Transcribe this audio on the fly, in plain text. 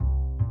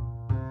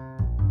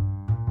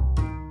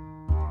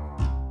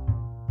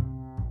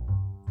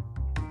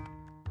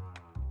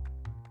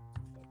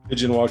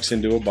Pigeon walks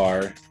into a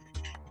bar,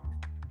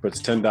 puts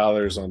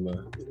 $10 on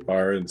the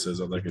bar and says,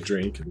 I'd like a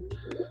drink. And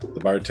the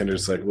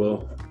bartender's like,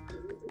 well,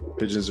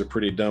 pigeons are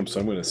pretty dumb,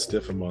 so I'm going to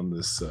stiff him on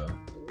this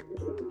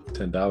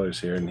 $10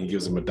 here. And he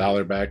gives him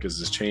 $1 back as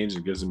his change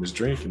and gives him his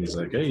drink. And he's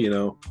like, hey,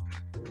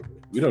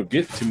 we don't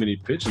get too many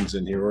pigeons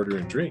in here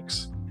ordering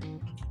drinks.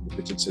 And the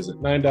pigeon says, at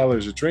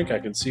 $9 a drink, I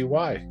can see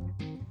why.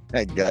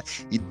 You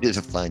did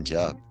a fine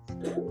job.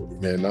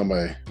 Man, now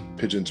my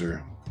pigeons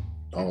are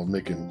all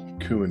making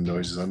cooing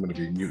noises. I'm going to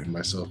be muting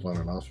myself on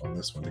and off on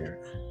this one here.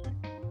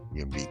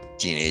 You'll be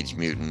Teenage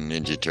Mutant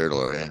Ninja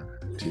Turtle, yeah?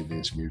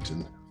 Teenage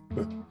Mutant.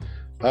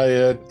 Hi,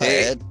 Ed.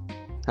 Hey, Ed.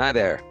 Hi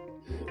there.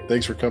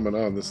 Thanks for coming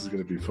on. This is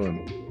going to be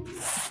fun.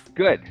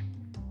 Good.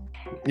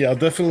 Yeah, I'll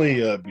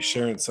definitely be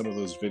sharing some of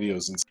those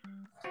videos. And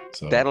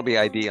so That'll be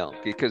ideal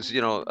because,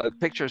 a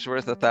picture's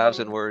worth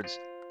 1,000 words,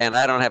 and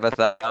I don't have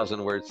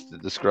 1,000 words to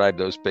describe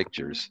those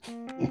pictures.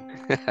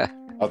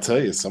 I'll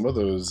tell you, some of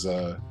those,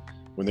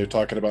 when they're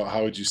talking about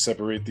how would you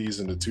separate these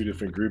into two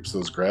different groups,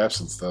 those graphs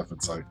and stuff,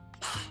 it's like,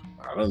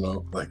 I don't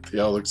know. Like, they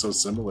all look so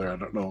similar. I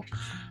don't know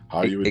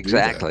how you would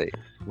exactly. do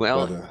that.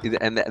 Well,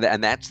 But,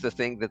 and that's the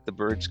thing that the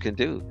birds can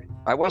do.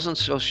 I wasn't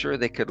so sure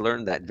they could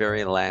learn that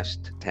very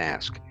last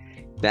task.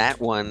 That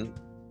one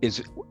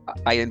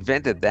I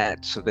invented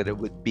that so that it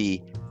would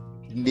be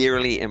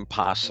nearly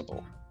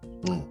impossible.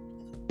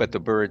 But the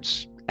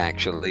birds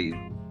actually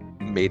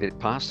made it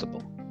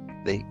possible.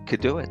 They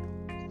could do it.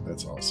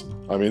 That's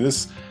awesome. I mean,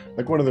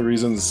 like one of the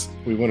reasons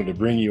we wanted to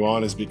bring you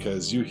on is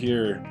because you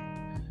hear,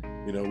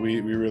 we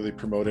really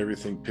promote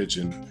everything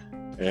pigeon.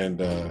 And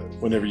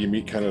whenever you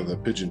meet kind of the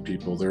pigeon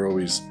people, they're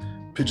always,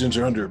 pigeons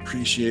are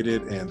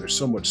underappreciated and they're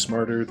so much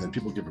smarter than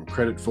people give them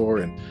credit for.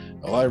 And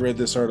I read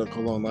this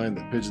article online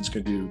that pigeons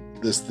can do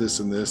this, this,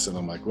 and this. And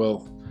I'm like,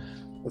 well,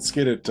 let's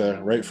get it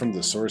right from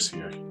the source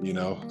here.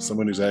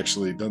 Someone who's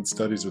actually done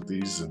studies with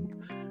these and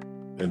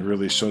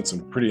really shown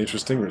some pretty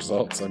interesting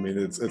results. I mean,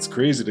 it's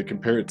crazy to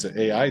compare it to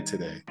AI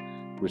today,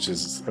 which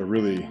is a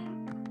really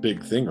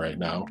big thing right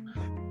now.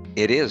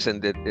 It is,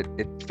 and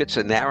it fits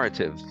a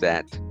narrative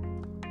that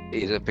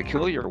is a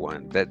peculiar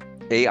one, that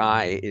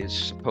AI is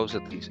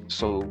supposedly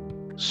so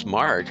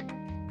smart,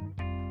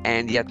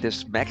 and yet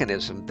this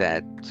mechanism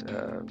that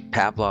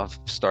Pavlov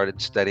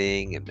started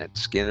studying and that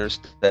Skinner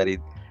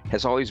studied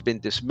has always been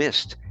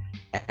dismissed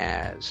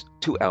as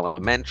too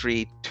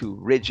elementary, too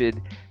rigid,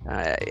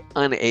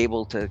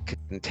 unable to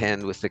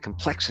contend with the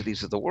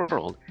complexities of the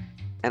world.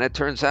 And it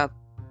turns out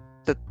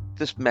that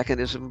this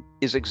mechanism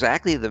is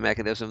exactly the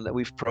mechanism that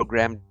we've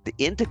programmed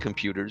into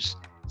computers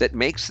that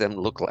makes them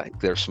look like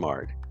they're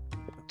smart.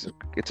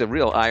 It's a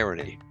real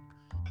irony.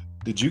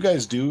 Did you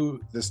guys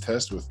do this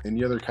test with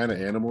any other kind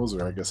of animals,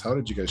 or I guess how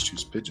did you guys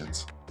choose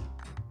pigeons?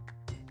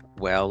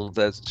 Well,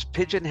 the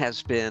pigeon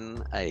has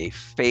been a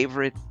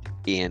favorite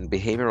in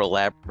behavioral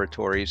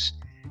laboratories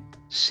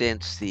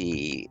since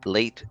the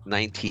late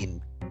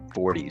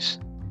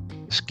 1940s.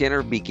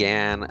 Skinner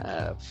began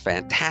a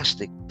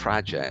fantastic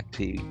project.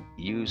 He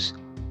used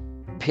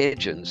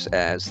pigeons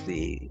as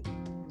the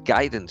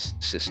guidance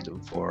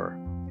system for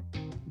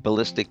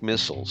ballistic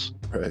missiles.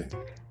 Right.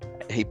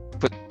 He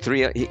put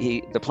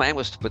the plan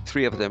was to put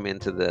 3 of them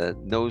into the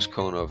nose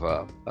cone of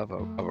a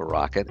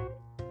rocket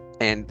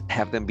and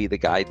have them be the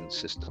guidance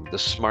system, the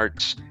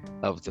smarts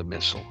of the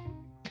missile.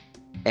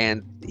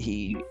 And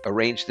he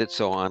arranged it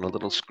so on a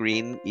little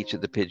screen, each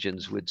of the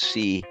pigeons would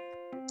see,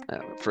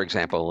 for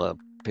example, a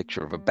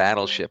picture of a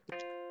battleship.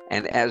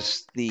 And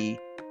as the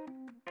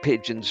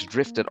pigeons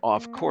drifted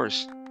off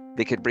course,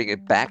 they could bring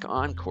it back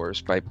on course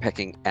by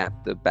pecking at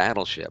the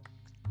battleship.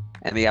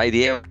 And the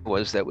idea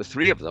was that with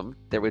 3 of them,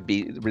 there would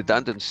be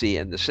redundancy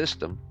in the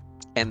system,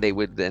 and they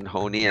would then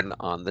hone in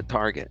on the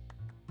target.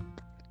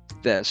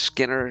 The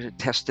Skinner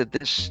tested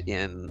this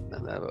in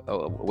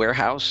a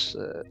warehouse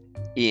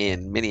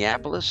in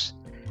Minneapolis,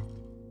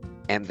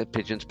 and the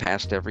pigeons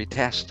passed every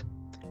test.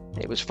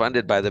 It was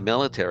funded by the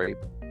military,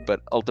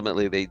 but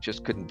ultimately they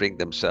just couldn't bring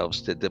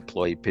themselves to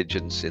deploy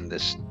pigeons in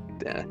this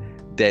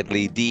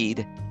deadly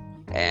deed.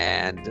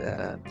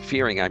 And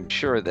fearing, I'm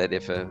sure, that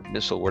if a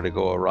missile were to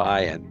go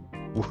awry and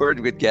word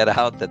would get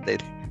out that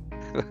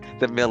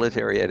the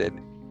military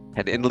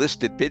had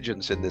enlisted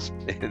pigeons in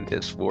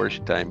this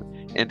wartime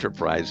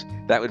enterprise,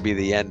 that would be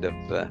the end of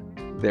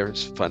their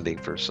funding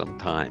for some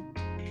time.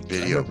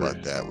 Video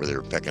about that where they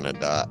were pecking a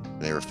dot.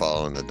 They were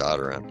following the dot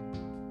around.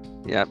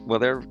 Yeah, well,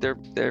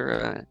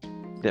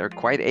 they're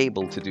quite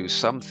able to do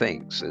some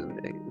things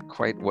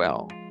quite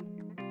well.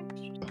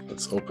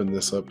 Let's open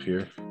this up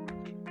here.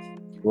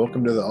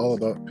 Welcome to the All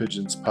About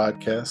Pigeons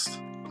podcast.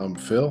 I'm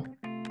Phil.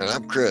 And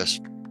I'm Chris.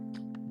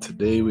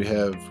 Today we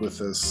have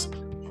with us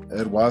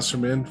Ed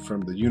Wasserman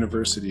from the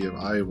University of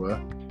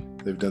Iowa.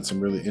 They've done some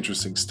really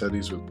interesting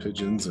studies with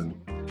pigeons and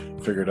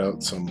figured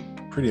out some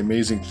pretty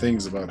amazing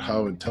things about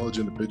how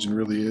intelligent a pigeon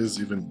really is,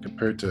 even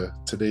compared to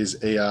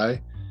today's AI.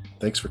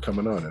 Thanks for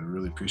coming on. I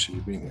really appreciate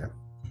you being here.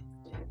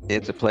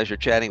 It's a pleasure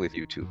chatting with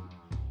you two.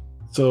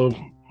 So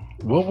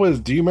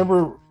do you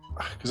remember,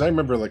 because I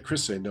remember, like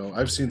Chris said, no,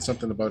 I've seen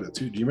something about it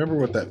too. Do you remember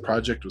what that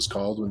project was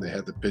called when they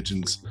had the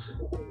pigeons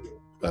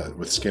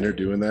with Skinner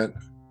doing that?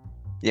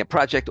 Yeah,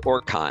 Project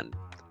Orcon.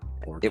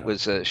 Or It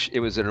was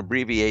an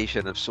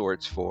abbreviation of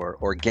sorts for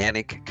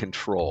organic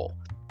control,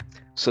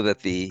 so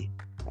that the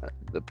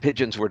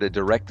pigeons were to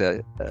direct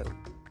a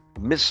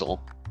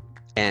missile,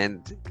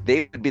 and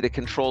they would be the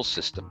control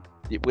system.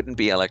 It wouldn't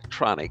be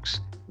electronics,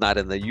 not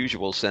in the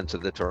usual sense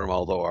of the term,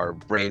 although our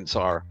brains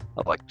are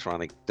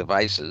electronic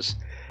devices.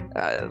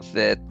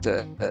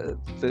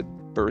 The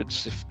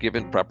birds, if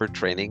given proper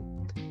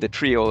training, the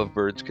trio of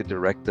birds could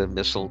direct the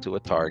missile to a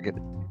target,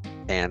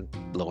 and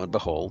lo and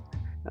behold,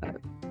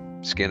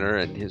 Skinner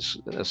and his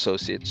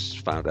associates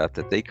found out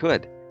that they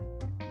could.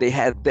 They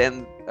had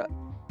then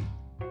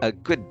a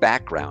good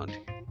background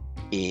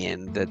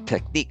in the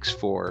techniques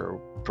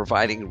for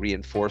providing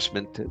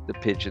reinforcement to the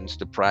pigeons,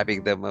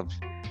 depriving them of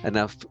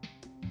enough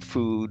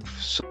food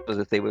so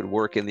that they would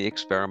work in the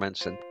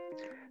experiments. And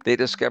they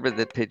discovered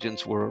that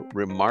pigeons were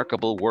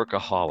remarkable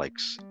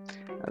workaholics.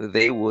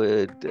 They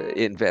would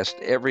invest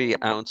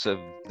every ounce of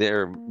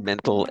their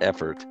mental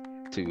effort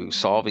to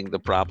solving the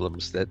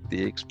problems that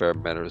the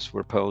experimenters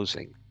were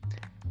posing.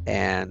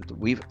 And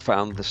we've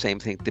found the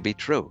same thing to be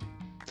true.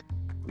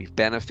 We've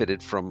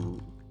benefited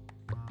from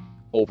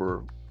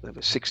over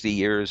 60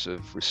 years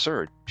of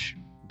research,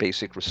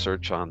 basic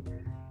research on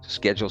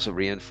schedules of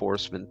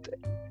reinforcement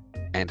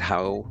and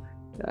how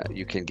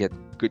you can get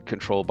good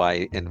control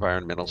by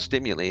environmental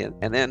stimuli.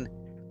 And then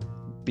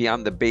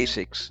beyond the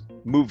basics,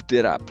 moved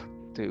it up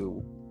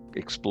to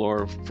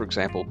explore, for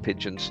example,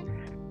 pigeons'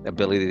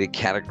 ability to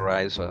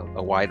categorize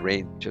a wide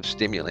range of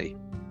stimuli.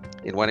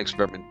 In one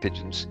experiment,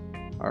 pigeons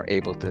are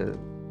able to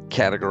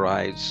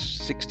categorize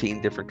 16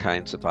 different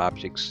kinds of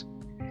objects: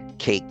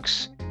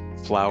 cakes,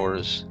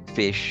 flowers,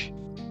 fish,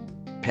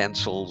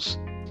 pencils,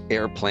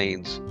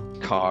 airplanes,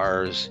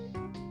 cars,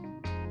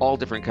 all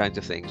different kinds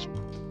of things.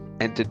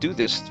 And to do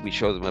this, we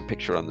show them a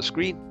picture on the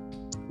screen.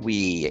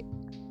 We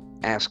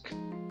ask,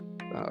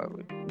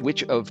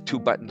 which of two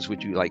buttons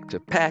would you like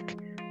to peck?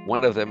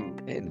 One of them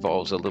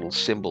involves a little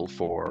symbol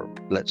for,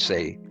 let's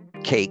say,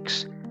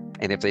 cakes.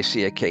 And if they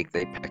see a cake,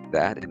 they peck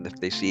that. And if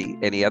they see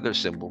any other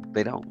symbol,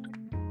 they don't.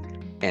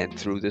 And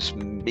through this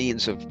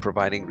means of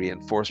providing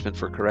reinforcement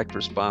for correct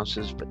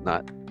responses, but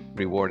not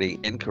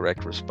rewarding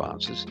incorrect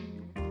responses,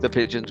 the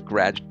pigeons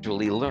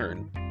gradually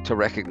learn to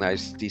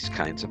recognize these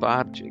kinds of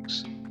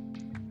objects.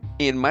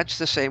 In much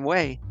the same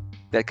way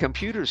that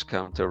computers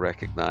come to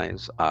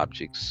recognize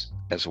objects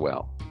as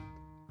well.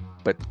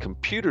 But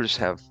computers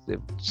have,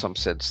 in some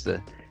sense,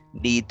 the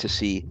need to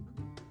see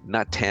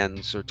not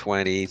tens or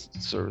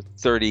 20s or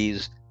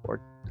 30s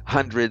or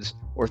hundreds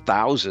or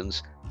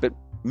thousands, but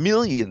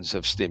millions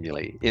of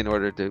stimuli in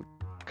order to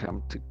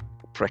come to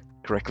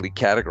correctly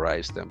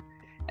categorize them.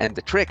 And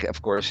the trick,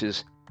 of course,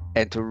 is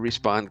to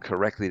respond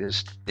correctly to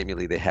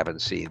stimuli they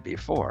haven't seen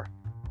before.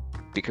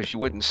 Because you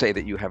wouldn't say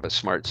that you have a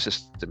smart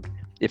system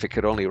if it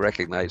could only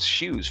recognize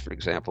shoes, for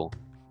example.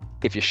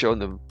 If you show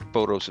them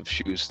photos of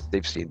shoes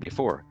they've seen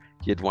before,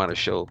 you'd want to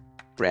show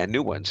brand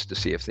new ones to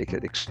see if they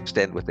could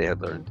extend what they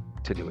had learned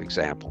to new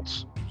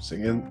examples.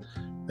 And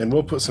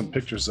we'll put some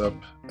pictures up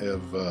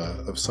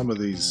of some of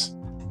these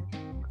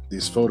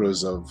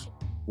photos of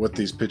what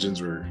these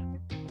pigeons were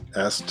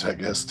asked, I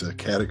guess, to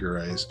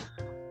categorize.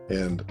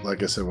 And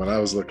like I said, when I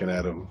was looking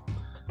at them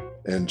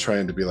and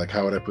trying to be like,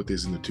 how would I put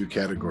these into two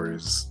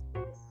categories?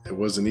 It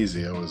wasn't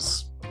easy. I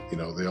was,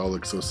 they all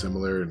look so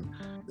similar, and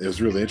it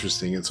was really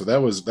interesting. And so that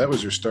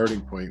was your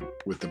starting point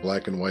with the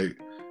black and white,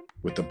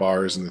 with the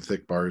bars and the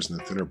thick bars and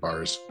the thinner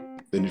bars.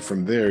 Then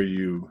from there,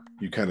 you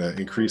kind of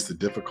increase the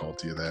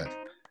difficulty of that.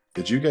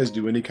 Did you guys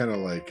do any kind of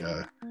like,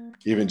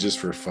 even just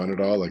for fun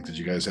at all? Like, did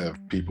you guys have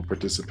people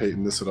participate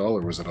in this at all,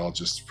 or was it all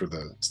just for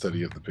the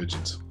study of the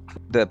pigeons?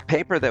 The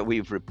paper that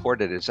we've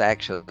reported is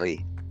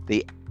actually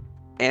the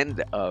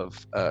end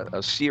of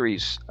a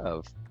series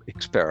of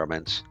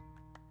experiments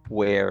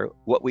where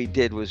what we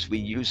did was we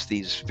used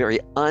these very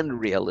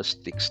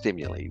unrealistic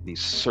stimuli, these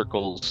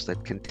circles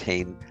that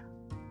contain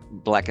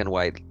black and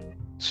white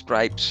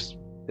stripes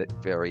that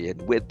vary in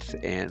width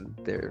and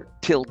their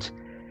tilt.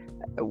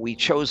 We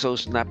chose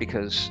those not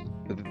because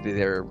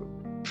they're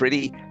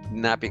pretty,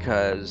 not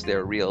because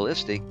they're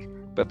realistic,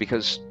 but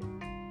because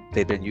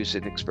they'd been used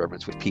in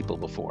experiments with people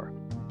before.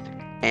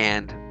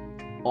 And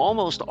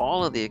almost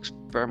all of the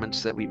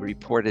experiments that we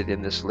reported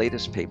in this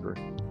latest paper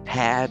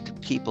had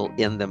people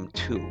in them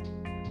too.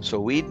 So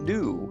we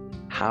knew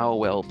how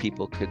well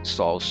people could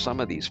solve some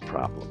of these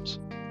problems.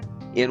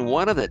 In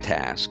one of the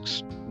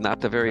tasks,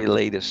 not the very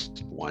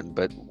latest one,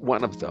 but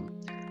one of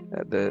them,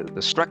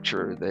 the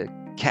structure, the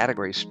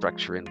category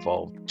structure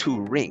involved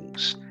two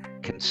rings,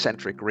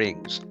 concentric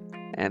rings.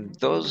 And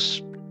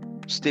those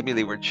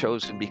stimuli were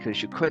chosen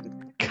because you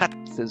couldn't cut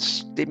the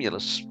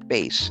stimulus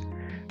space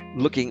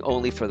looking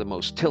only for the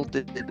most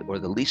tilted or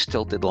the least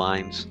tilted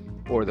lines,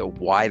 or the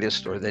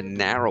widest or the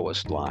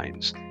narrowest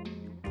lines.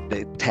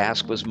 The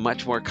task was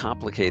much more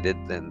complicated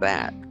than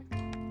that.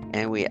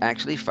 And we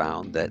actually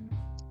found that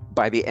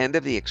by the end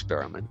of the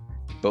experiment,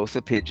 both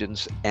the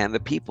pigeons and the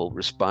people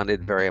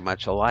responded very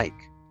much alike.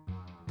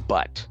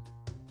 But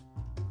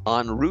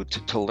en route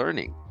to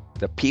learning,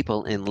 the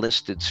people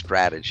enlisted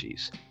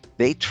strategies.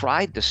 They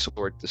tried to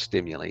sort the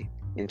stimuli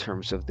in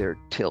terms of their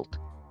tilt,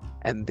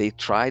 and they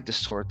tried to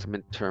sort them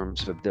in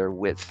terms of their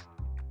width,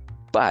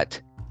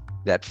 but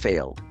that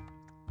failed.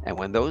 And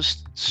when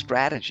those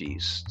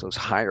strategies, those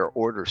higher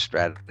order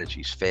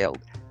strategies failed,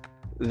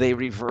 they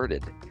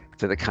reverted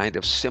to the kind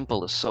of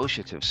simple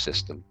associative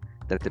system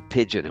that the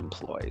pigeon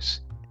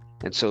employs.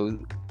 And so,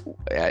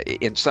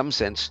 in some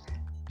sense,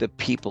 the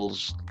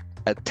people's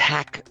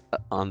attack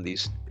on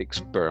these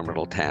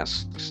experimental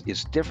tasks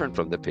is different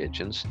from the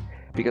pigeons,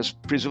 because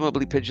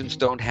presumably pigeons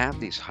don't have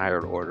these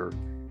higher order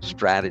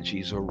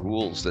strategies or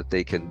rules that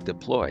they can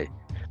deploy.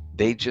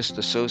 They just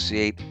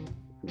associate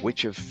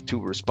which of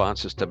two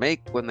responses to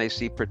make when they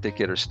see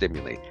particular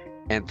stimuli.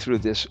 And through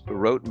this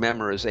rote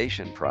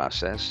memorization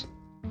process,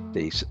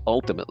 they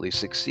ultimately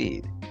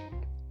succeed.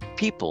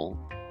 People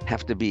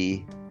have to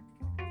be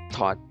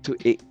taught to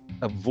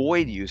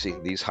avoid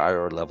using these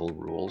higher level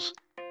rules.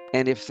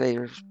 And if they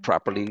are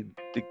properly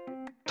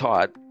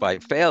taught by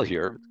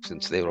failure,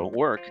 since they don't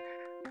work,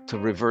 to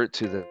revert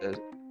to the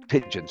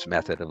pigeon's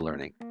method of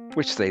learning,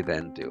 which they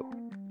then do.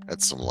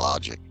 That's some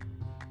logic.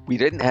 We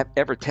didn't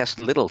ever test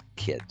little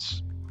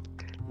kids.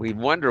 We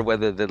wonder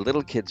whether the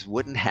little kids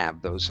wouldn't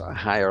have those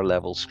higher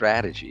level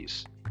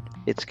strategies.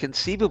 It's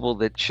conceivable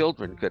that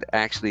children could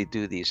actually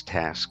do these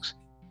tasks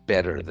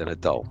better than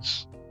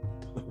adults.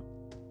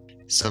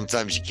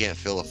 Sometimes you can't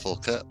fill a full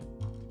cup.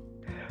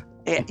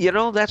 You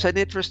know, that's an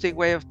interesting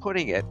way of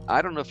putting it.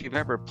 I don't know if you've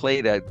ever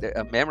played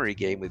a memory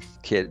game with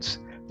kids.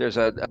 There's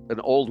an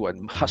old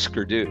one,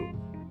 Husker Du.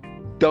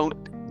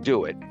 Don't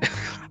do it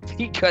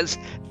because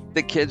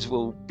the kids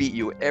will beat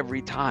you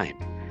every time.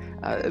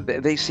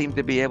 They seem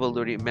to be able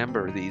to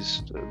remember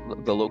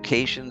the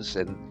locations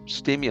and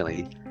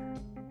stimuli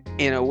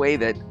in a way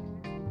that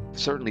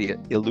certainly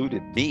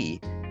eluded me.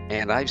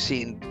 And I've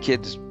seen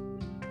kids,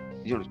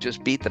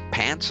 just beat the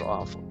pants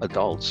off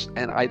adults.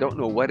 And I don't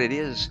know what it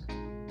is,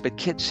 but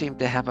kids seem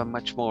to have a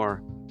much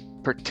more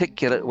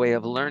particular way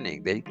of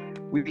learning.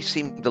 We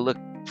seem to look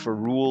for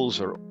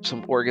rules or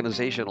some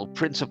organizational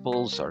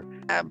principles,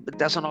 it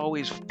doesn't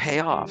always pay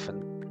off.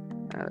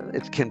 And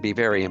it can be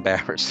very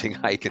embarrassing,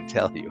 I can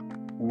tell you.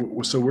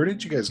 So where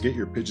did you guys get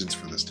your pigeons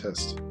for this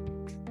test?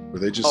 Were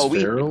they just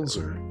ferals,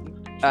 or?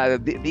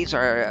 These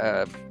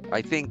are,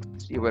 I think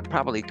you would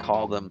probably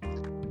call them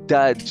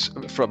duds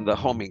from the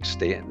homing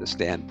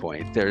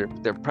standpoint.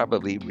 They're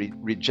probably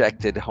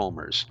rejected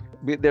homers.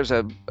 There's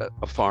a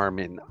farm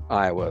in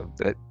Iowa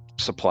that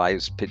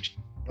supplies pigeons.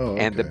 Oh,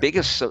 okay. And the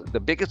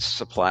biggest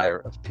supplier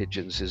of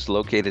pigeons is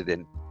located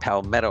in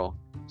Palmetto,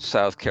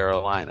 South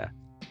Carolina.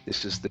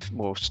 This is the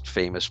most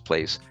famous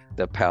place,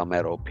 the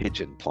Palmetto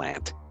Pigeon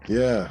Plant.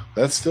 Yeah,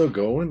 that's still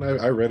going.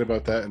 I read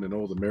about that in an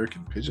old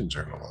American Pigeon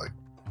Journal.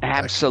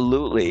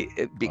 Absolutely,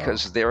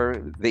 because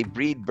they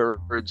breed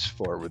birds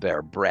for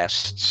their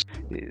breasts.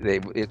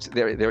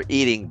 They're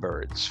eating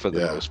birds for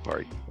the most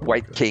part.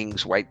 White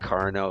kings, white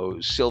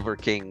carnos, silver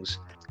kings.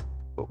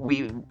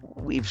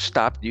 We've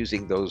stopped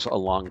using those a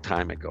long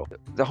time ago.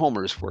 The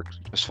homers work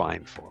just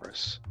fine for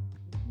us.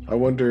 I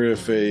wonder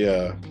if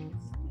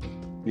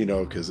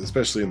because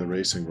especially in the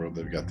racing world,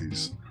 they've got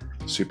these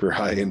super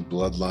high-end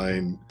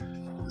bloodline,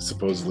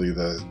 supposedly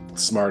the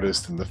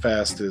smartest and the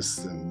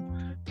fastest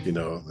and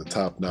the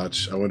top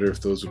notch. I wonder if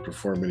those would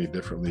perform any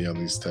differently on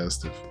these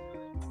tests, if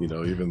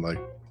even like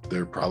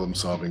their problem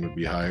solving would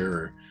be higher,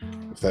 or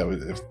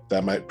if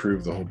that might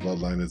prove the whole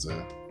bloodline is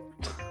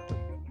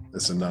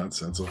a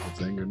nonsensical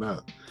thing or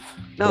not.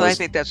 No, I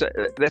think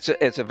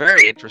it's a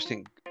very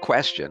interesting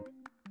question.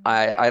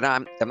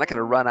 I'm not going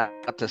to run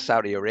out to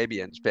Saudi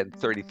Arabia and spend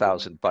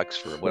 $30,000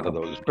 for one of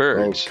those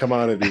birds. Oh, come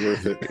on, it'd be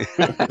worth it.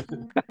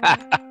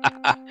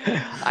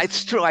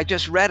 It's true. I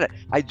just read it.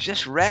 I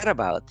just read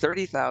about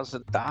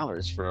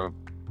 $30,000 for a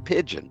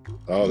pigeon.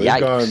 Oh, they've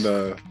gone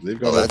over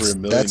 $1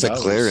 million. That's a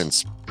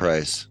clearance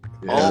price.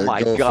 Yeah, oh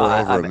my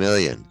God! For over $1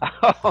 million.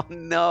 Oh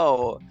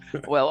no!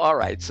 Well, all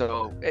right.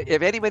 So,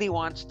 if anybody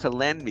wants to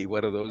lend me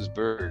one of those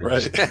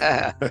birds,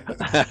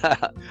 right.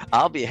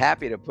 I'll be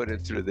happy to put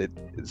it through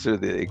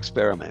the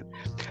experiment.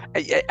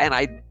 And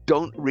I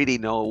don't really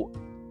know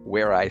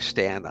where I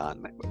stand on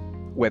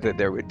whether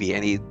there would be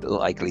any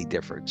likely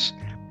difference.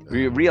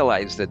 We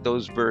realize that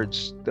those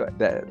birds,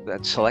 that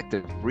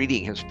selective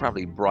breeding has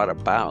probably brought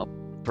about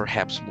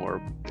perhaps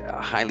more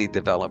highly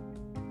developed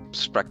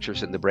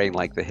structures in the brain,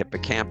 like the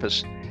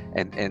hippocampus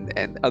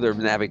and other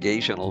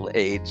navigational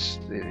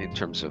aids in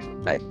terms of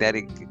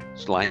magnetic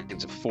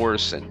lines of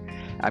force, and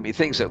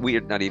things that we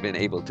are not even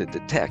able to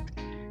detect.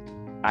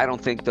 I don't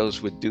think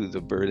those would do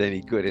the bird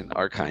any good in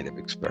our kind of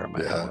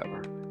experiment,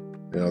 however.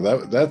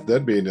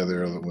 That'd be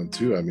another one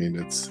too.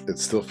 It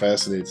still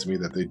fascinates me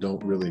that they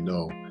don't really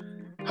know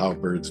how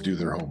birds do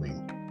their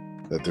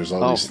homing, that there's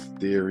all these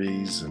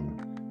theories and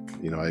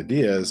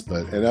ideas,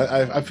 but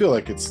I feel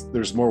like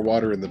there's more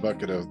water in the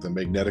bucket of the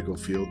magnetical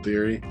field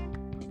theory.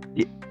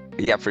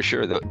 Yeah, for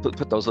sure.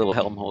 Put those little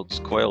Helmholtz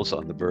coils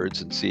on the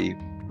birds and see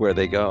where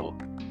they go.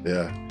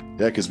 Yeah,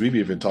 because we've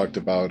even talked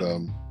about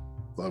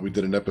we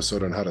did an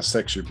episode on how to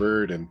sex your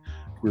bird, and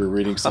we were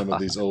reading some of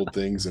these old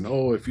things, and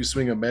oh, if you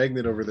swing a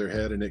magnet over their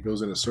head and it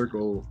goes in a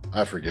circle,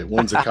 I forget,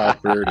 one's a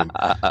cockbird, and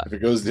if it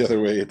goes the other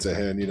way, it's a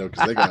hen.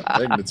 Because they got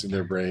magnets in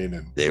their brain,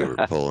 and They were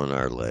pulling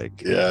our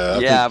leg. yeah,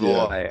 Yeah, boy.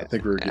 boy. I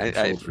think we were getting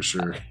fooled for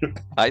sure.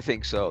 I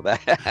think so.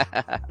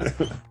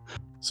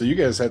 So you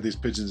guys had these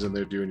pigeons in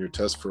there doing your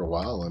test for a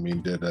while. I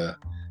mean, did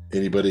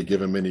anybody give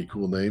them any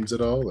cool names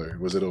at all, or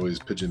was it always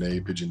pigeon A,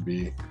 pigeon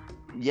B?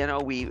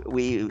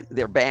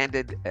 They're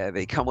banded.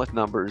 They come with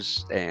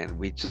numbers, and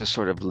we just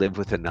sort of live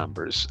with the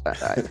numbers.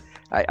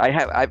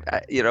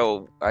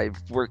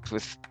 I've worked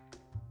with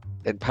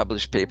and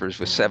published papers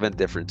with 7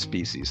 different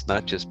species,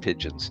 not just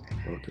pigeons.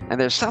 Okay.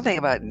 And there's something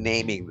about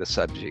naming the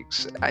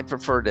subjects. I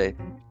prefer to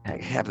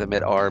have them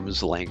at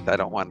arm's length. I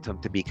don't want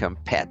them to become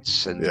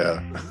pets. And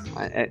Yeah.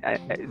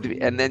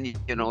 and then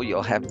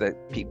you'll have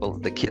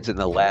the kids in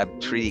the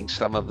lab treating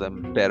some of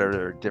them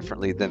better or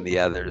differently than the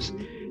others.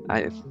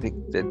 I think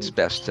it's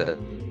best to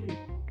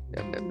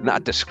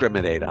not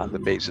discriminate on the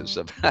basis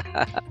of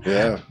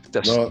Yeah.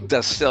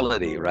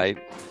 docility, right?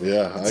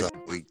 Yeah. So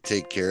we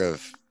take care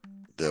of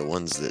the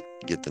ones that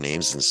get the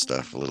names and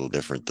stuff a little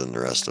different than the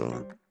rest of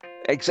them.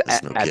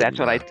 Exactly. No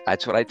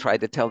That's what I tried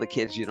to tell the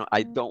kids.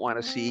 I don't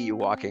want to see you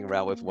walking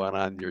around with one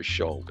on your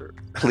shoulder.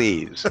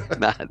 Please,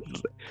 not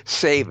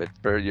save it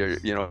for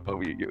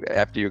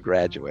after you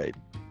graduate.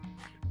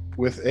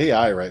 With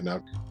AI right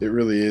now, it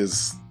really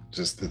is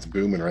just, it's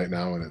booming right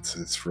now, and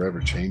it's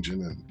forever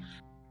changing.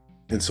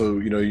 And so,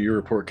 your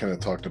report kind of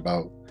talked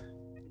about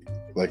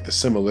like the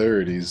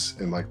similarities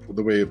and like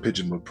the way a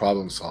pigeon would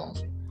problem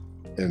solve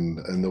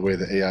and the way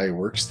the AI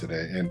works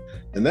today.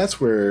 And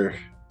that's where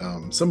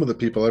some of the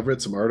people, I've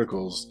read some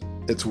articles,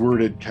 it's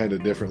worded kind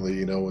of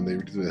differently, when they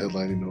do the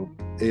headline,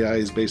 AI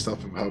is based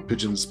off of how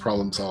pigeons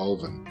problem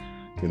solve. And,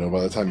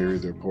 by the time you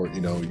read the report,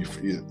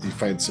 you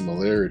find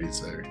similarities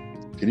there.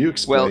 Can you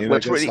explain,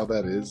 how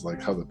that is, like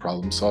how the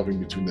problem solving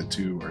between the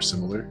two are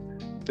similar?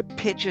 The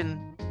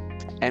pigeon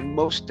and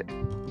most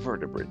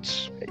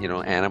vertebrates,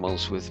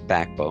 animals with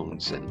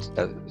backbones and,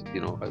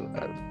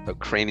 a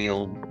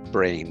cranial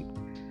brain,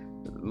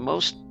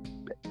 most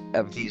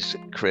of these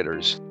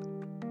critters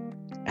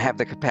have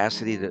the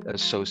capacity to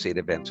associate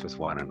events with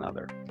one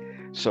another.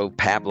 So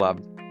Pavlov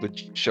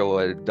would show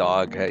a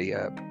dog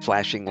a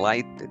flashing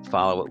light, they'd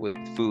follow it with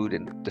food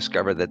and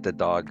discover that the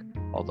dog,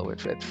 although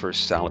it at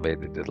first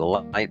salivated to the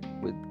light,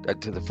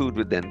 to the food,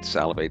 would then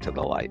salivate to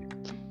the light.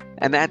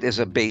 And that is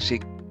a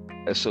basic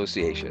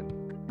association,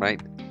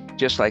 right?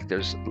 Just like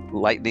there's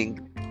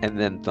lightning and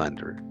then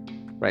thunder,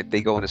 right?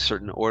 They go in a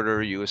certain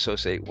order, you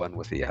associate one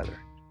with the other.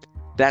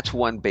 That's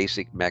one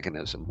basic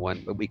mechanism, what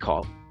we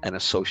call an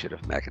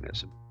associative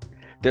mechanism.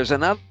 There's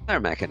another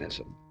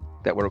mechanism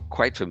that we're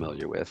quite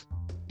familiar with,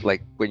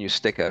 like when you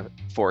stick a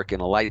fork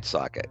in a light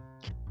socket.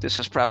 This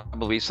is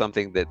probably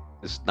something that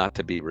is not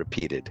to be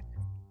repeated.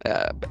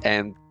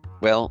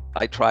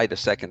 I tried a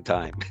second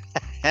time.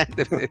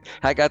 And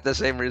I got the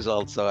same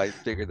result, so I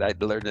figured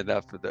I'd learned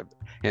enough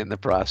in the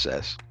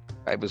process.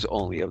 I was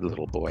only a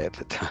little boy at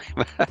the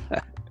time.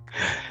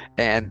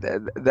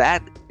 And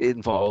that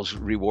involves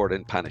reward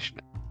and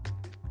punishment.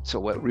 So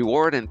what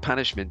reward and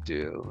punishment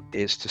do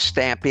is to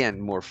stamp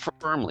in more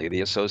firmly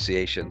the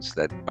associations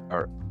that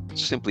are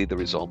simply the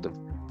result of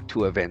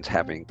 2 events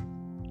having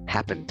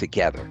happened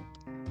together.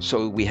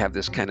 So we have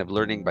this kind of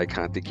learning by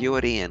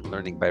contiguity and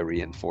learning by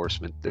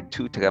reinforcement. The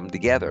 2 come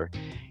together,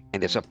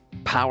 and it's a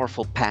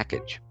powerful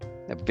package,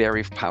 a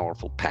very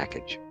powerful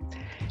package.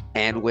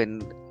 And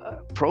when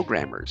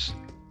programmers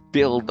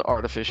build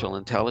artificial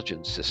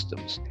intelligence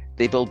systems,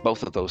 they build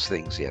both of those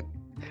things in.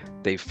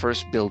 They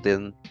first build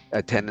in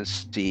a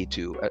tendency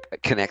to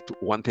connect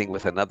one thing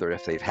with another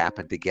if they've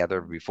happened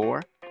together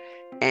before,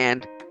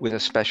 and with a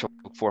special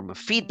form of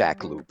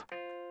feedback loop.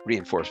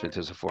 Reinforcement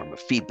is a form of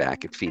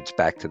feedback. It feeds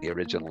back to the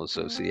original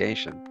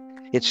association.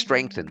 It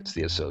strengthens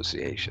the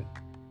association.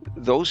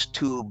 Those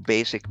 2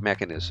 basic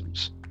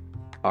mechanisms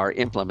are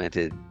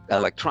implemented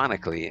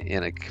electronically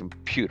in a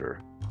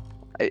computer.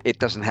 It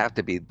doesn't have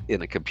to be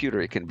in a computer.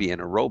 It can be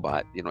in a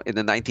robot. In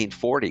the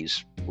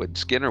 1940s, when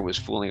Skinner was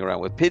fooling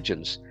around with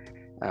pigeons,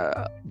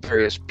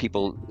 various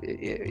people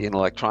in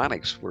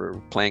electronics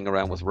were playing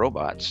around with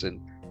robots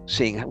and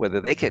seeing whether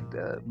they could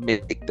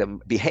make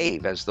them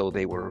behave as though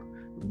they were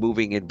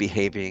moving and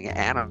behaving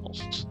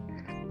animals.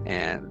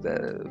 And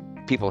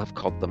people have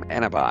called them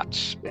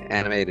Anabots,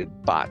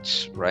 animated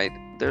bots, right?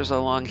 There's a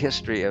long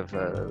history of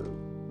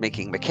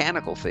making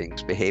mechanical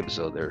things behave as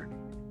though they're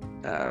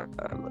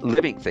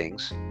living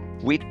things.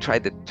 We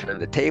tried to turn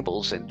the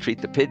tables and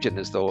treat the pigeon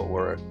as though it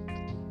were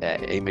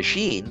a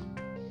machine,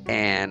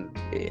 and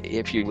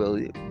if you will,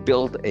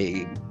 build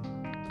a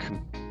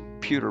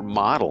computer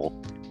model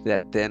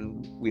that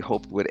then we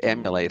hoped would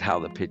emulate how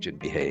the pigeon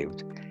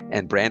behaved.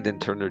 And Brandon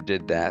Turner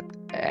did that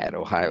at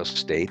Ohio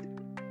State,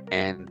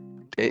 and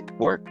it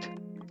worked.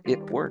 It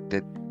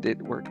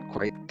worked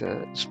quite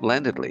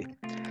splendidly.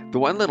 The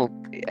one little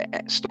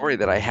story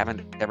that I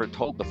haven't ever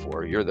told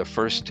before, you're the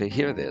first to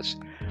hear this.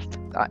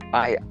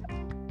 I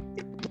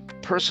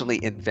personally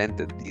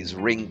invented these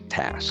ring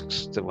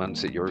tasks, the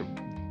ones that you're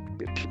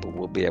people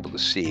will be able to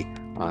see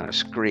on a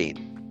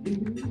screen.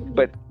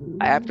 But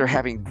after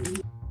having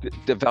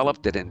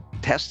developed it and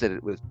tested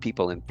it with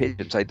people and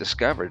pigeons, I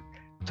discovered,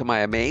 to my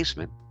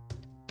amazement,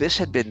 this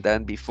had been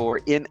done before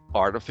in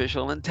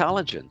artificial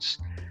intelligence.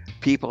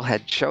 People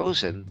had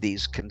chosen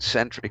these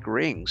concentric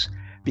rings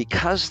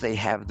because they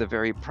have the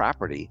very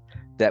property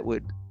that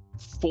would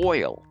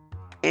foil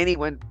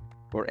anyone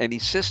or any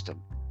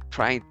system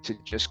trying to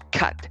just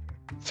cut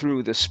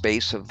through the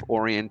space of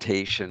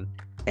orientation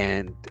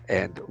and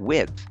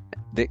width.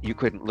 That you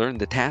couldn't learn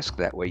the task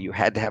that way. You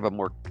had to have a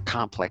more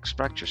complex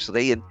structure. So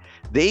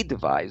they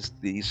devised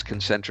these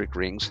concentric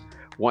rings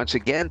once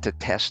again to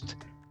test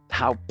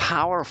how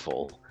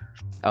powerful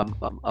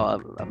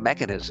a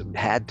mechanism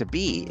had to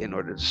be in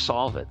order to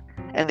solve it.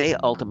 And they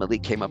ultimately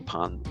came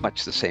upon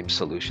much the same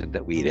solution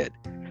that we did.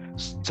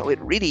 So it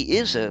really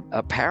is a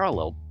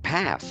parallel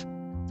path.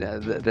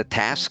 The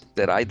task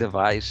that I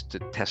devised to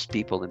test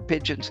people and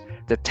pigeons,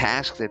 the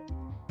task that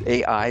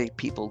AI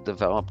people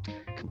developed,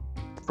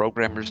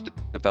 programmers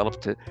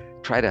developed to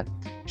try to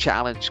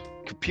challenge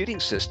computing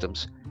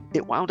systems,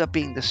 it wound up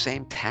being the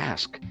same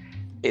task.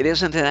 It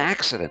isn't an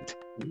accident.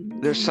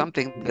 There's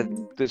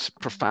something that's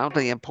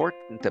profoundly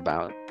important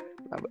about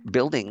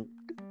building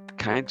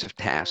kinds of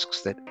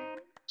tasks that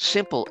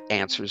simple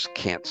answers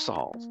can't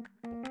solve.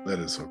 That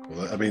is so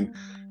cool. I mean,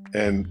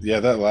 and yeah,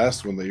 that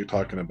last one that you're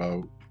talking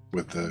about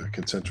with the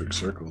concentric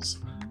circles,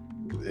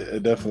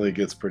 it definitely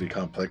gets pretty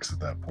complex at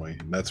that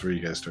point. And that's where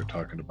you guys start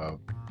talking about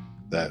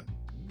that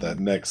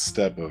next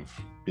step of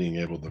being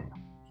able to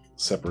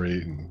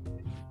separate and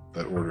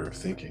that order of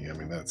thinking. I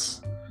mean,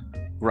 that's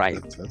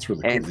right. That's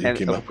really cool. And you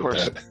came up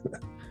with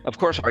that. Of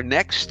course, our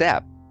next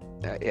step,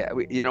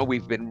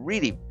 we've been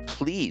really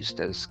pleased,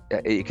 as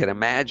you can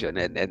imagine,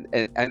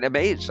 and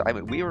amazed. I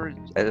mean, we were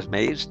as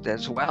amazed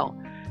as well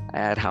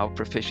at how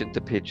proficient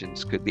the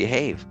pigeons could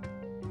behave.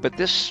 But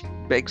this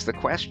begs the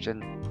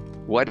question,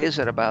 what is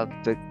it about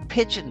the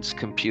pigeon's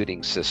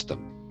computing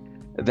system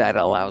that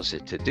allows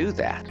it to do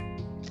that?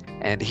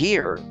 And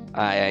here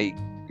I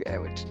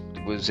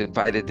was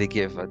invited to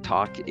give a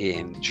talk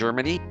in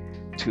Germany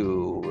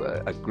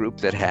to a group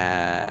that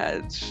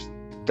has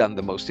done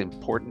the most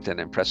important and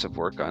impressive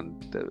work on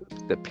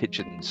the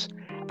pigeon's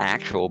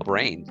actual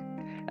brain,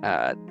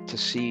 to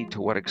see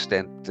to what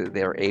extent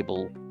they're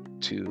able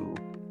to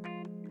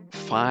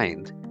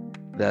find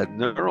the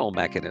neural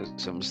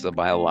mechanisms, the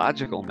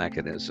biological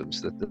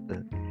mechanisms that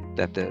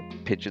the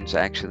pigeons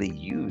actually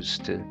use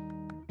to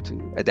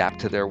adapt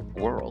to their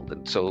world.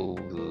 And so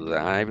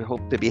I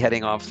hope to be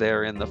heading off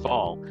there in the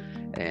fall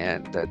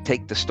and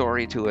take the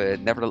story to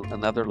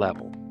another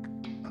level.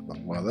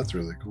 Wow, that's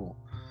really cool.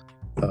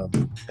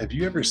 Have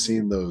you ever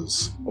seen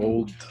those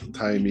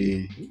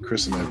old-timey,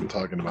 Chris and I have been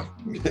talking about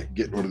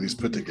getting one of these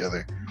put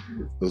together,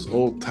 those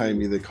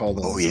old-timey, they call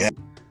them, oh yeah,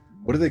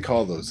 what do they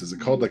call those? Is it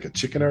called like a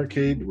chicken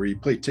arcade where you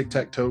play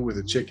tic-tac-toe with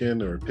a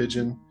chicken or a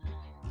pigeon?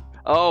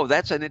 Oh,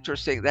 that's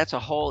a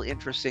whole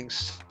interesting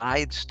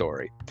side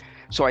story.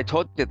 So I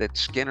told you that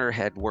Skinner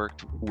had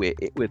worked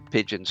with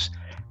pigeons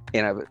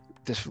in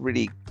this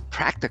really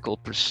practical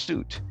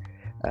pursuit.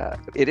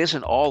 It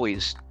isn't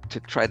always to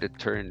try to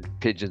turn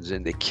pigeons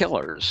into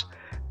killers.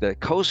 The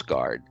Coast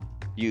Guard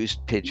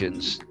used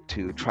pigeons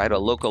to try to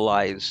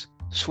localize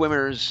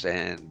swimmers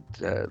and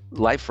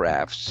life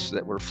rafts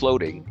that were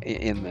floating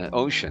in the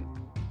ocean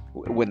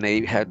when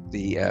they had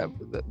the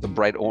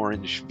bright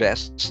orange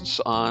vests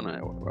on,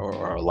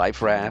 or a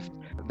life raft.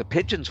 The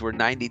pigeons were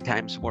 90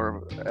 times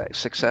more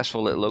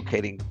successful at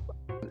locating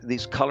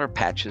these color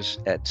patches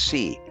at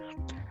sea.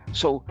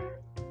 So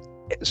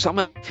some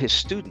of his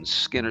students,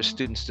 Skinner's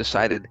students,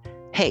 decided,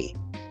 hey,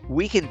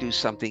 we can do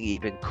something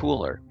even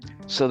cooler.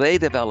 So they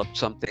developed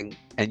something,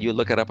 and you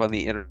look it up on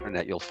the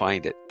internet, you'll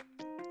find it.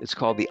 It's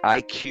called the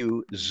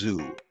IQ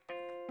Zoo.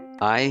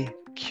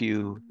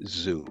 IQ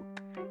Zoo.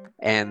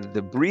 And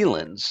the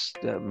Brelands,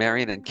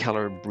 Marion and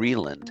Keller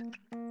Breland,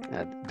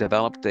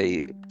 developed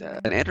an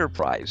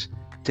enterprise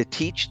to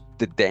teach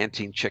the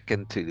dancing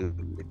chicken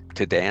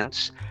to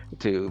dance,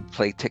 to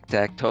play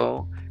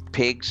tic-tac-toe,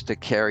 pigs to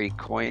carry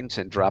coins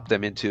and drop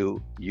them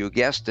into, you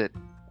guessed it,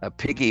 a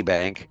piggy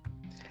bank,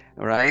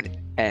 right?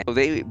 And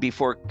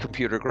before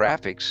computer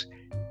graphics,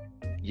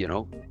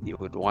 you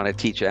would want to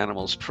teach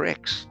animals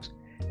tricks.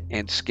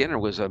 And Skinner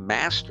was a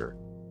master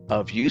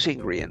of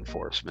using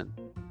reinforcement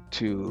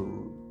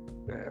to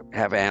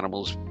have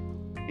animals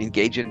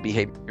engage in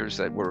behaviors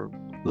that were,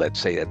 let's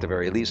say at the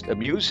very least,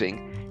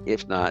 amusing,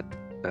 if not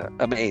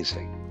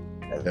amazing.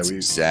 That's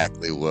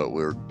exactly what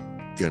we're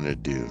gonna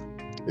do.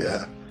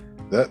 Yeah.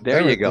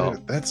 There you go.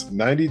 That's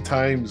 90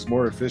 times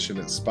more efficient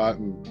at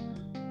spotting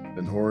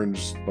an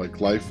orange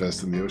life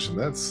vest in the ocean.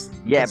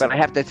 But I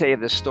have to tell you,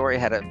 the story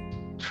had a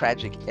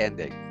tragic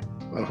ending.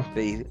 Oh.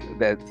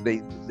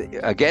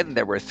 Again,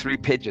 there were 3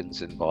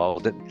 pigeons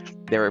involved,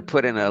 and they were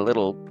put in a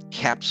little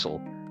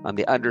capsule on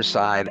the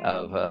underside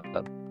of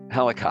a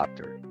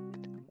helicopter.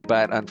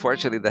 But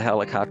unfortunately, the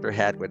helicopter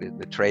had what in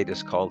the trade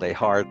is called a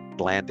hard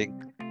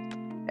landing,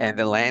 and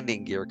the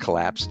landing gear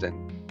collapsed,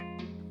 and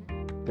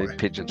the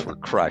pigeons were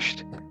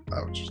crushed.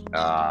 Ouch.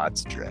 Ah,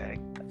 it's a drag.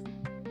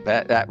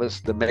 That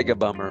was the mega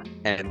bummer.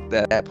 And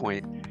at that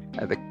point,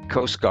 the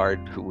Coast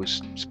Guard, who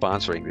was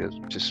sponsoring this,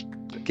 just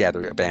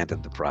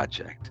abandoned the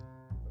project.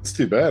 It's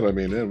too bad. I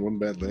mean, in one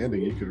bad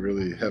landing, you could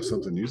really have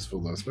something useful,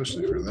 though,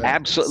 especially for that.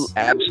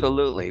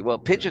 Absolutely. Well,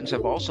 pigeons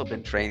have also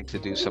been trained to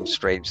do some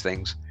strange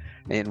things.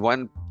 In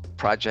one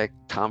project,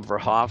 Tom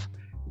Verhoeff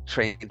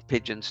trained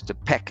pigeons to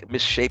peck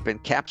misshapen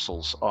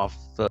capsules off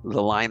the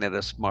line at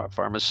a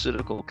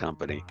pharmaceutical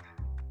company.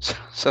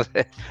 So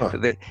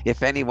that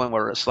if anyone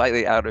were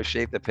slightly out of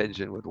shape, the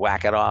pigeon would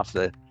whack it off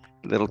the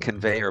little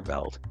conveyor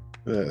belt.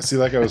 See,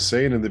 like I was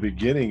saying in the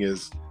beginning,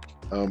 is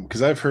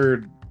because I've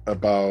heard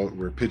about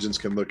where pigeons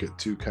can look at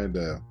two kind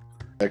of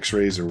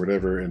x-rays or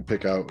whatever and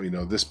pick out,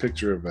 this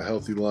picture of a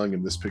healthy lung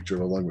and this picture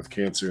of a lung with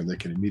cancer, and they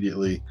can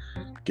immediately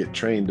get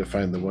trained to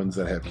find the ones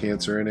that have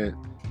cancer in it.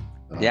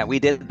 Yeah, we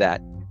did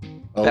that.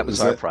 That was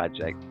our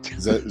project.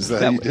 Is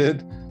that how you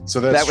did? So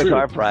that was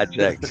our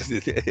project. To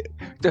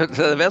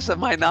the best of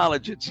my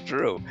knowledge, it's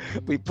true.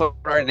 We put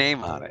our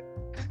name on it.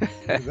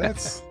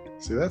 that's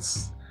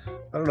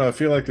I don't know. I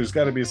feel like there's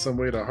got to be some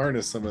way to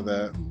harness some of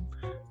that. And,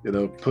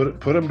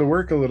 put them to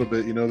work a little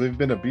bit. They've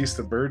been a beast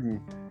of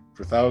burden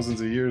for thousands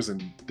of years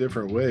in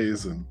different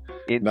ways, and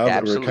now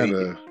that we're kind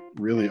of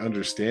really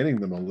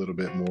understanding them a little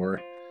bit more.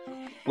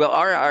 Well,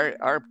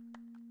 our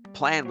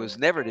plan was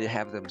never to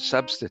have them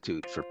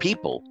substitute for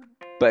people,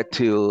 but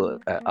to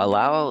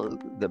allow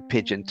the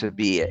pigeon to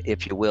be,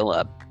 if you will,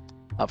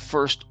 a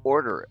first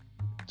order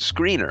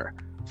screener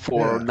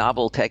for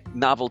novel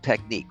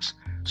techniques.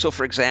 So,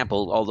 for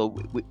example, although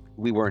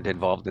we weren't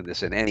involved in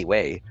this in any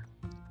way,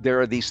 there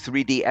are these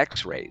 3D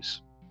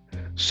X-rays.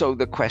 So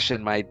the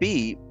question might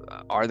be,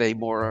 are they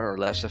more or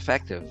less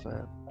effective?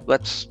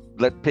 Let's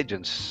let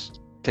pigeons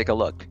take a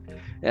look.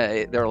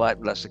 They're a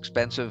lot less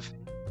expensive.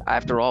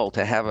 After all,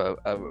 to have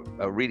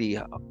a really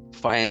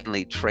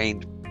finely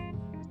trained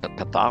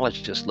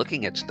pathologist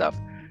looking at stuff,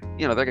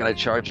 they're going to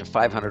charge you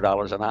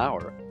 $500 an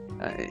hour.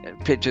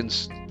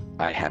 Pigeons,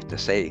 I have to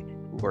say,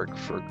 work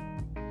for,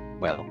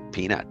 well,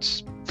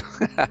 peanuts.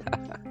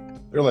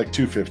 They're like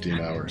 $250 an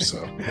hour,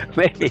 so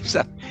maybe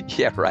so.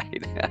 Yeah,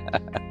 right.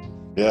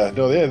 Yeah,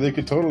 no, they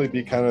could totally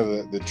be kind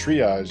of the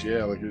triage,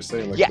 like you're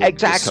saying, like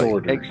exactly, the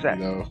sorter,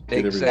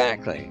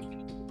 exactly.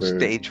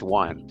 Stage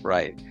one,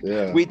 right?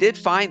 Yeah. We did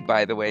find,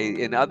 by the way,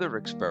 in other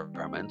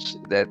experiments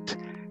that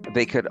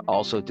they could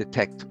also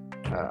detect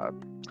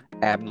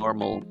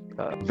abnormal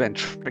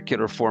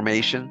ventricular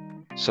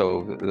formation.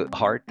 So the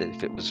heart,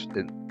 if it was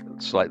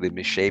slightly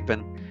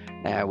misshapen.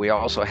 We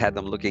also had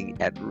them looking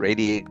at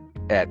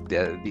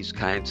these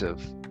kinds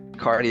of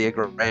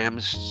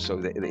cardiograms,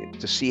 so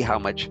to see how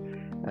much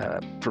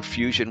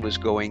perfusion was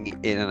going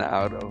in and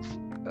out of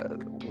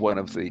one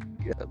of the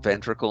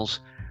ventricles.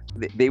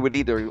 They would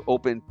either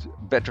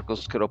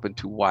ventricles could open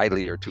too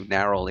widely or too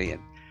narrowly,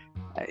 and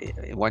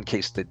in one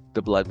case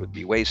the blood would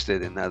be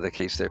wasted, in another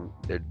case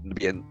there'd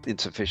be an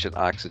insufficient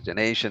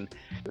oxygenation.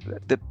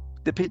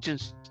 The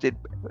pigeons did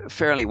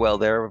fairly well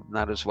there,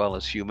 not as well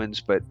as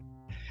humans, but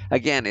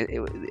again,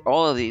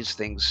 all of these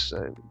things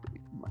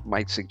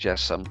might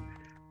suggest some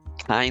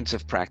kinds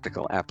of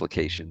practical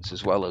applications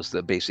as well as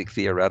the basic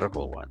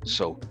theoretical ones.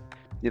 So,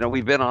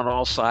 we've been on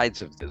all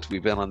sides of this.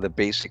 We've been on the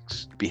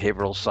basics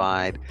behavioral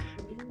side.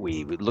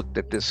 We looked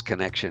at this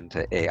connection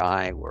to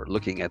AI. We're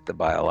looking at the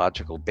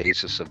biological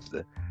basis of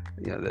the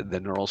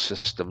neural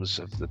systems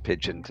of the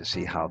pigeon to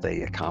see how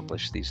they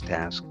accomplish these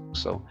tasks.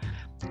 So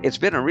it's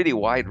been a really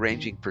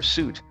wide-ranging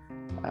pursuit.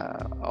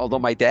 Although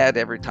my dad,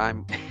 every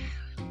time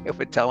I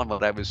would tell him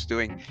what I was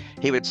doing,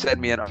 he would send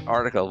me an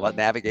article about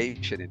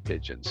navigation in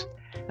pigeons.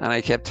 And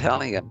I kept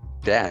telling him,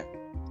 Dad,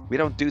 we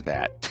don't do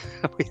that.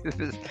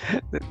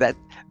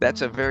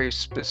 That's a very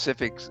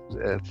specific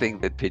thing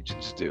that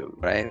pigeons do,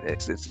 right?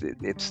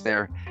 It's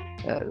their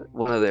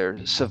one of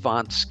their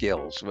savant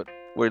skills. What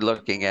we're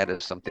looking at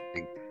is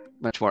something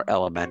much more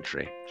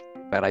elementary.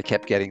 But I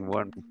kept getting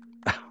one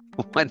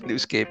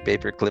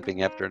newspaper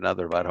clipping after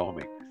another about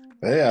homing.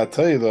 Hey, I'll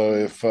tell you though,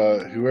 if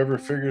whoever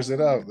figures it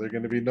out, they're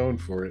going to be known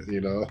for it,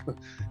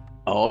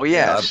 Oh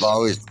yes. Yeah, I've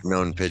always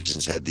known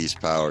pigeons had these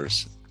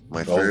powers.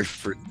 My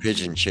first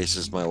pigeon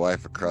chases my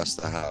wife across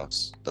the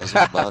house.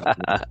 Doesn't bother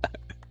me.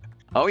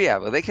 Oh yeah,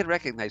 well they can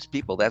recognize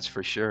people, that's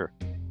for sure.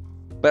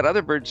 But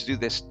other birds do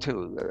this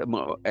too.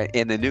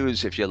 In the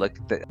news, if you look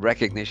at the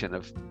recognition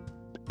of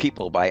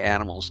people by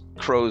animals,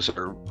 crows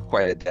are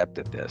quite adept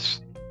at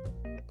this.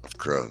 Of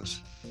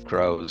crows.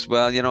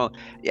 Well,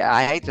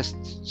 I hate to,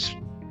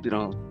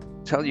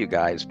 tell you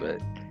guys,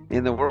 but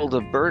in the world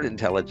of bird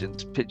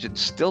intelligence,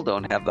 pigeons still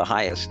don't have the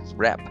highest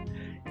rep.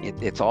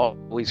 It's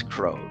always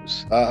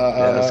crows.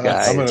 I'm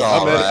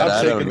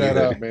taking that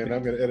out, man.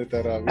 I'm going to edit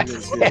that out. We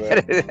didn't see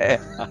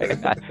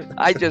that.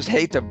 I just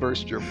hate to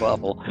burst your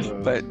bubble,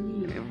 but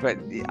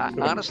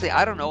honestly,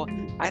 I don't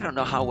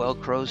know how well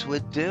crows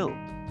would do.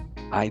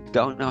 But I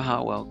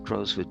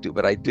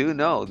do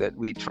know that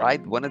we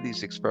tried one of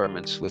these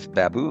experiments with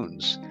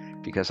baboons,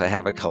 because I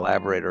have a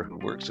collaborator who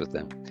works with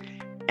them,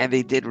 and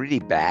they did really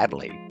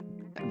badly.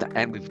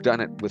 And we've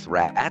done it with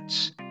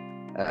rats,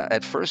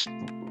 At first,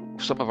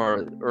 some of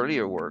our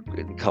earlier work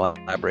in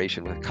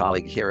collaboration with a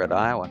colleague here at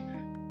Iowa,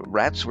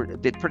 rats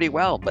did pretty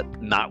well,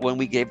 but not when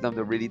we gave them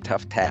the really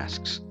tough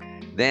tasks.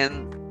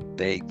 Then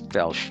they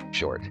fell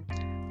short.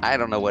 I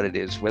don't know what it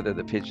is, whether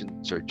the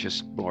pigeons are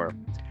just more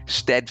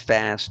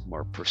steadfast,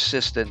 more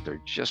persistent, or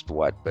just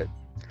what, but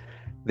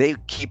they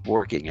keep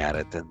working at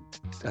it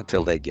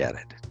until they get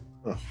it.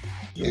 Oh,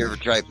 You ever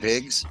try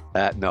pigs?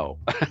 No,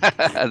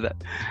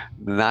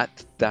 not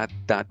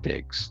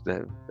pigs.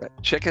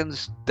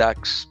 Chickens,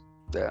 ducks,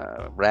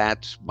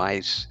 rats,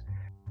 mice,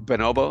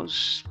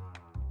 bonobos,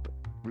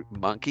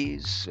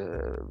 monkeys,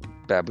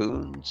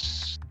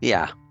 baboons.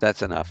 Yeah,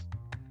 that's enough.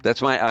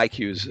 That's my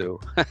IQ zoo.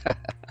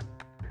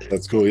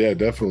 that's cool. Yeah,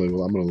 definitely.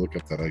 Well, I'm going to look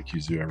up that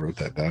IQ zoo. I wrote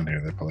that down here.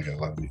 They probably got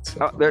a lot of neat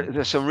stuff.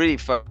 There's some really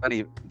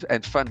funny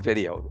and fun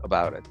video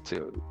about it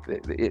too.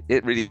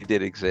 It really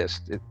did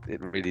exist.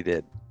 It really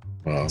did.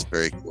 Wow. It's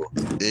very cool.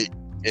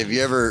 Have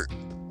you ever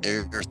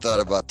thought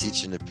about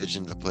teaching a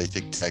pigeon to play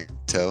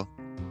tic-tac-toe?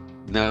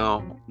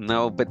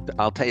 No, but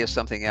I'll tell you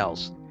something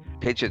else.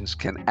 Pigeons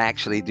can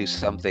actually do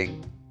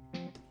something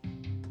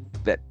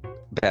that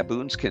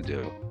baboons can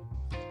do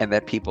and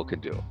that people can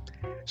do.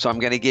 So I'm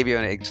going to give you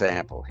an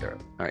example here.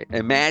 All right.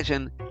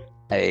 Imagine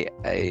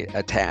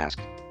a task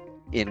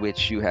in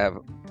which you have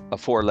a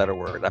 4-letter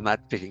word. I'm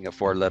not picking a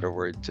 4-letter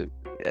word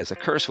as a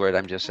curse word.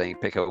 I'm just saying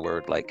pick a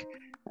word like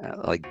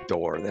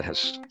door that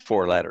has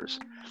 4 letters.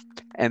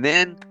 And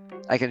then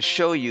I can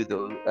show you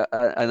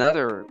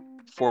another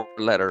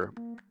 4-letter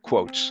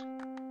quotes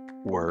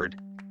word,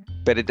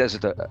 but it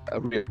doesn't a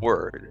real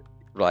word.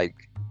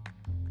 Like,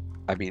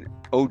 I mean,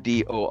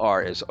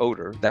 ODOR is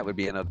odor. That would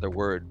be another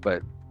word,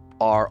 but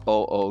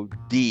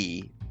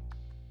ROOD,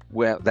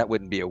 well, that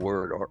wouldn't be a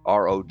word, or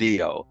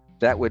RODO,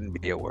 that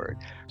wouldn't be a word.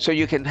 So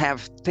you can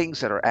have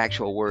things that are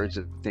actual words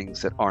and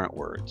things that aren't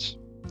words.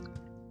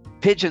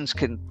 Pigeons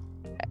can,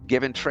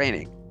 given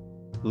training,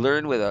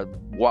 learn with a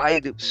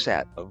wide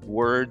set of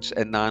words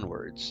and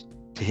non-words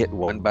to hit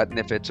one button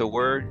if it's a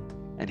word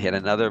and hit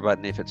another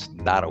button if it's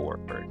not a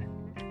word.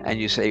 And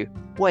you say,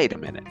 wait a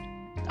minute,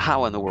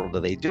 how in the world are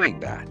they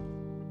doing that?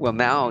 Well,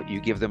 now you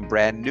give them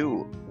brand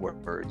new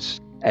words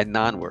and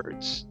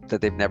non-words that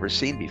they've never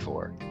seen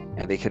before,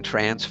 and they can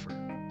transfer.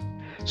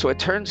 So it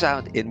turns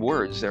out in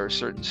words, there are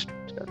certain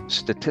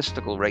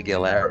statistical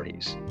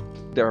regularities.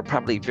 There are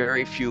probably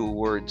very few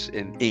words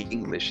in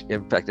English.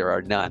 In fact, there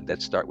are none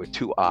that start with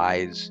 2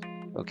 I's.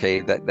 Okay,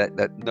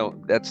 no,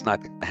 that's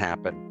not going to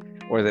happen.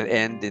 Or that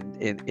end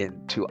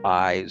in 2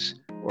 I's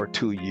or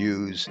 2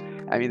 U's.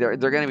 I mean, there are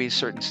going to be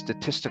certain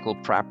statistical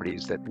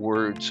properties that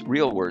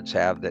real words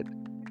have that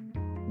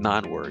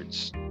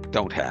non-words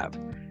don't have.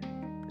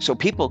 So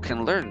people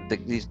can learn to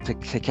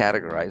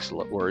categorize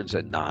words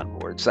and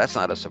non-words. That's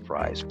not a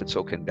surprise, but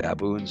so can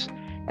baboons.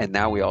 And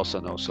now we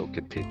also know so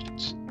can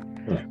pigeons.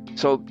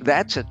 So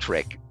that's a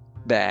trick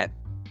that,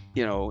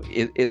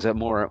 is a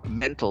more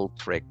mental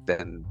trick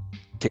than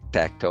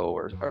tic-tac-toe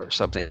or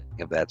something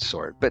of that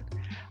sort. But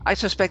I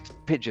suspect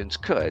pigeons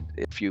could,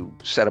 if you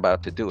set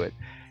about to do it.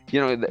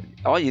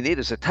 All you need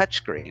is a touch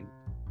screen,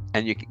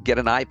 and you can get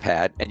an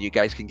iPad, and you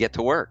guys can get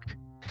to work.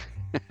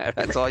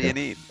 That's all you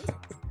need.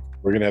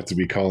 We're going to have to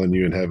be calling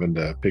you and having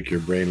to pick your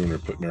brain when we're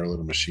putting our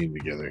little machine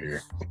together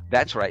here.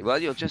 That's right. Well,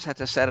 you'll just have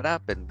to set it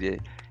up, and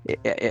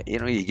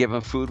you give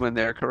them food when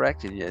they're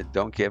correct, and you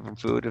don't give them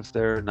food if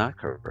they're not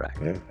correct.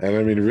 Yeah. And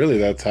I mean, really,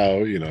 that's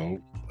how,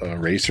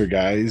 racer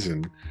guys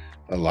and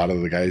a lot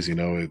of the guys,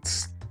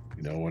 it's,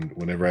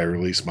 whenever I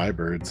release my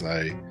birds,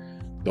 I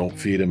don't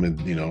feed them, and,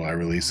 I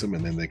release them,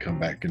 and then they come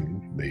back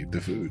and they eat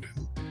the food.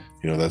 And,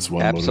 that's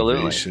one Absolutely.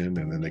 motivation.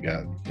 And then they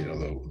got,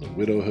 the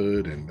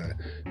widowhood, and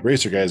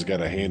racer guys got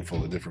a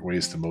handful of different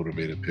ways to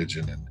motivate a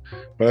pigeon.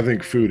 But I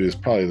think food is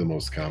probably the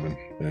most common.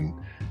 And,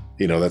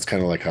 that's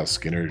kind of like how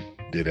Skinner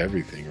did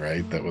everything,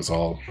 right? That was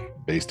all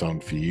based on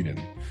feed and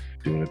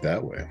doing it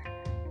that way.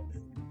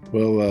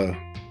 Well,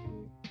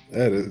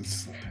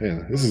 this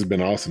has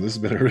been awesome. This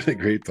has been a really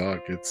great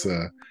talk. It's,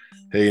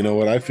 hey, you know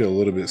what? I feel a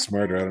little bit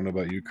smarter. I don't know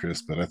about you,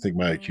 Chris, but I think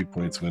my IQ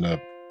points went up,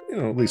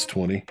 at least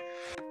 20.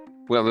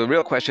 Well, the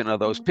real question are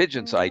those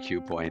pigeons'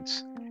 IQ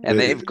points, and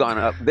they've gone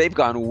up. They've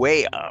gone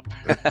way up,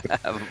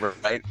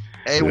 right?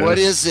 Hey, what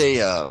is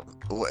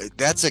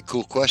that's a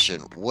cool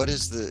question. What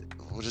is the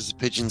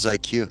pigeon's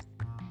IQ?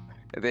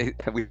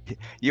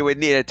 You would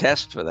need a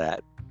test for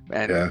that,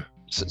 and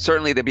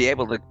certainly to be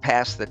able to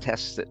pass the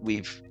tests that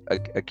we've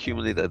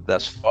accumulated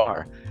thus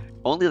far,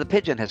 only the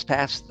pigeon has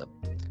passed them.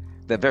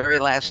 The very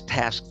last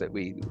task that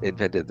we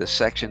invented, the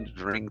sectioned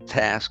ring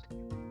task,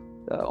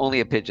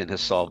 only a pigeon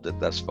has solved it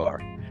thus far.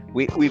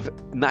 We've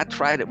not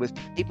tried it with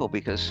people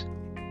because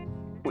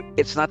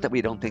it's not that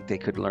we don't think they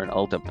could learn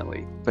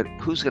ultimately, but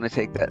who's going to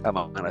take that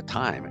amount of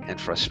time and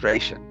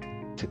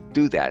frustration to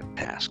do that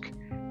task?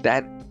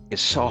 That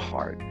is so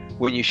hard.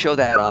 When you show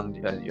that on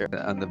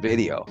the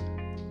video,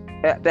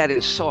 that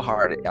is so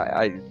hard.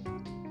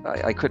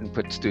 I couldn't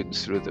put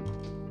students through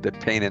the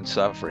pain and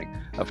suffering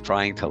of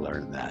trying to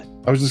learn that.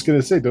 I was just going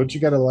to say, don't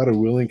you got a lot of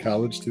willing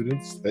college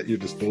students at your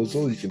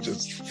disposal? You can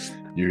just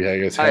You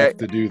guys have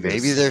to do this.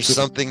 Maybe there's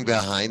something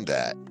behind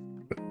that.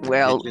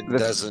 Well,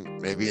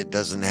 Maybe it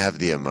doesn't have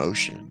the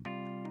emotion.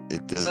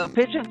 It well, doesn't.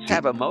 pigeons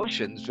have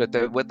emotions, but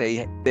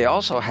they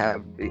also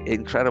have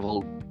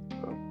incredible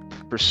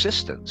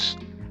persistence.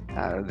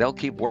 They'll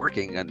keep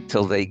working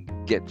until they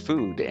get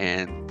food,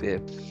 and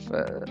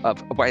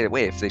by the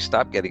way, if they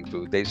stop getting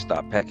food, they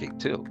stop pecking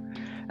too.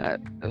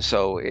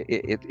 So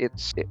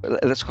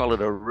let's call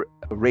it a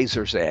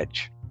razor's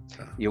edge.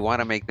 You want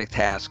to make the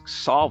task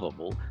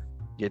solvable.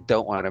 You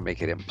don't want to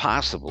make it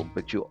impossible,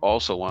 but you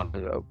also want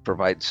to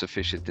provide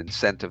sufficient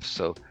incentives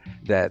so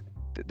that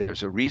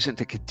there's a reason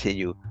to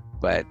continue.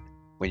 But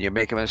when you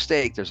make a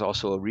mistake, there's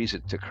also a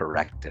reason to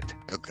correct it.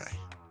 Okay.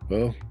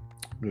 Well,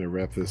 I'm going to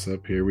wrap this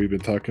up here. We've been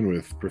talking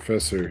with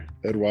Professor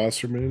Ed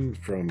Wasserman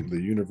from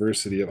the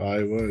University of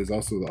Iowa. He's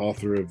also the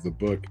author of the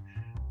book,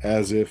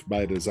 As If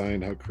by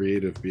Design, How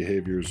Creative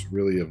Behaviors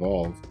Really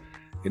Evolve.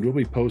 And we'll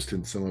be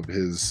posting some of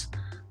his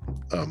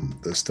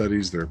the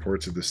studies, the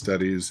reports of the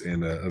studies,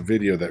 and a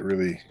video that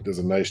really does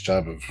a nice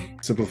job of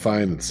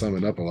simplifying and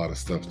summing up a lot of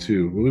stuff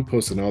too. We'll be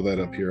posting all that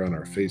up here on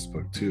our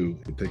Facebook too.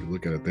 You can take a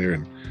look at it there.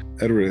 And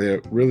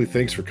Edward, really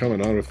thanks for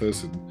coming on with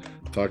us and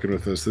talking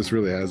with us. This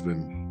really has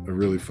been a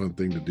really fun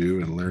thing to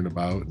do and learn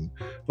about. And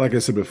like I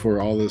said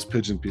before, all those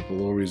pigeon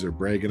people always are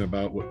bragging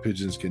about what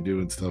pigeons can do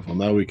and stuff. Well,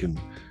 now we can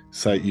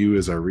cite you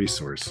as our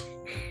resource.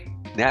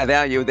 Now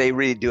they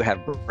really do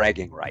have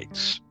bragging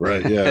rights.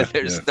 Right, yeah.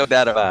 There's no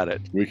doubt about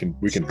it. We can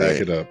back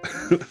it up.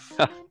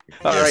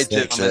 All right,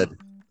 thanks, gentlemen.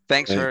 Ed.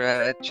 Thanks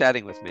for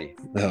chatting with me.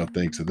 No,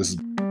 thanks. This is